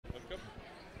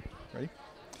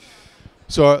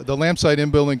So the LampSite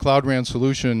in-building Cloud RAN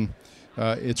solution,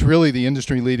 it's really the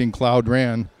industry-leading Cloud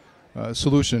RAN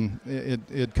solution.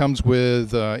 It comes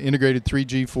with integrated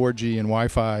 3G, 4G, and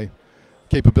Wi-Fi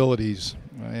capabilities,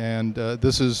 and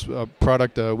this is a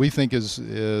product we think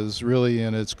is really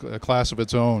in its class of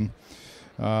its own.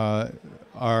 One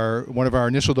of our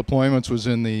initial deployments was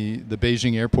in the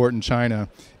Beijing airport in China,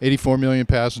 84 million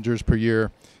passengers per year,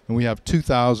 and we have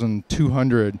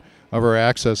 2,200 of our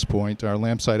access points, our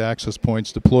LampSite access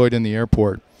points, deployed in the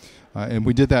airport. And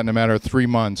we did that in a matter of 3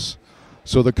 months.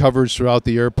 So the coverage throughout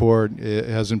the airport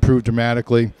has improved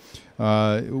dramatically.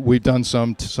 We've done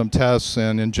some tests,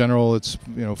 and in general, it's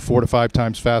 4 to 5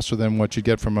 times faster than what you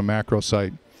get from a macro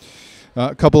site.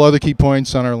 A couple other key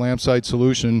points on our LampSite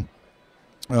solution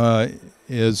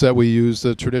is that we use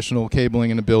the traditional cabling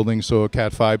in the building, so a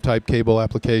Cat5 type cable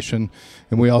application,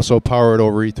 and we also power it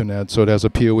over Ethernet, so it has a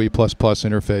PoE++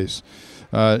 interface.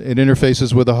 It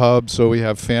interfaces with a hub, so we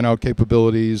have fan-out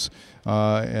capabilities,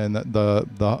 and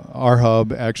our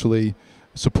hub actually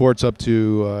supports up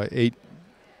to 8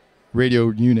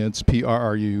 radio units,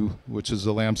 PRRU, which is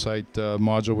the LampSite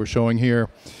module we're showing here.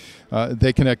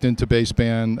 They connect into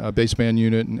baseband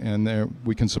unit, and there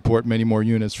we can support many more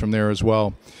units from there as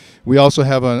well. We also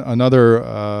have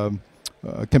another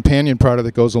companion product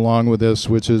that goes along with this,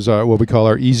 which is what we call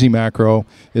our Easy Macro.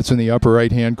 It's in the upper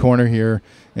right-hand corner here,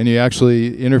 and you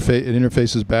actually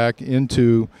interfaces back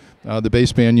into the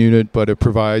baseband unit, but it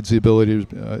provides the ability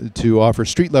to offer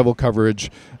street-level coverage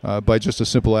by just a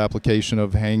simple application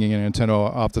of hanging an antenna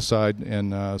off the side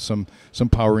and some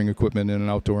powering equipment in an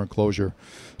outdoor enclosure.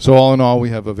 So all in all, we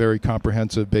have a very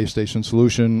comprehensive base station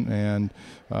solution, and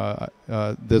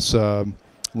this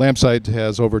LampSite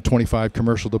has over 25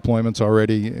 commercial deployments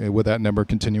already, with that number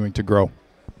continuing to grow.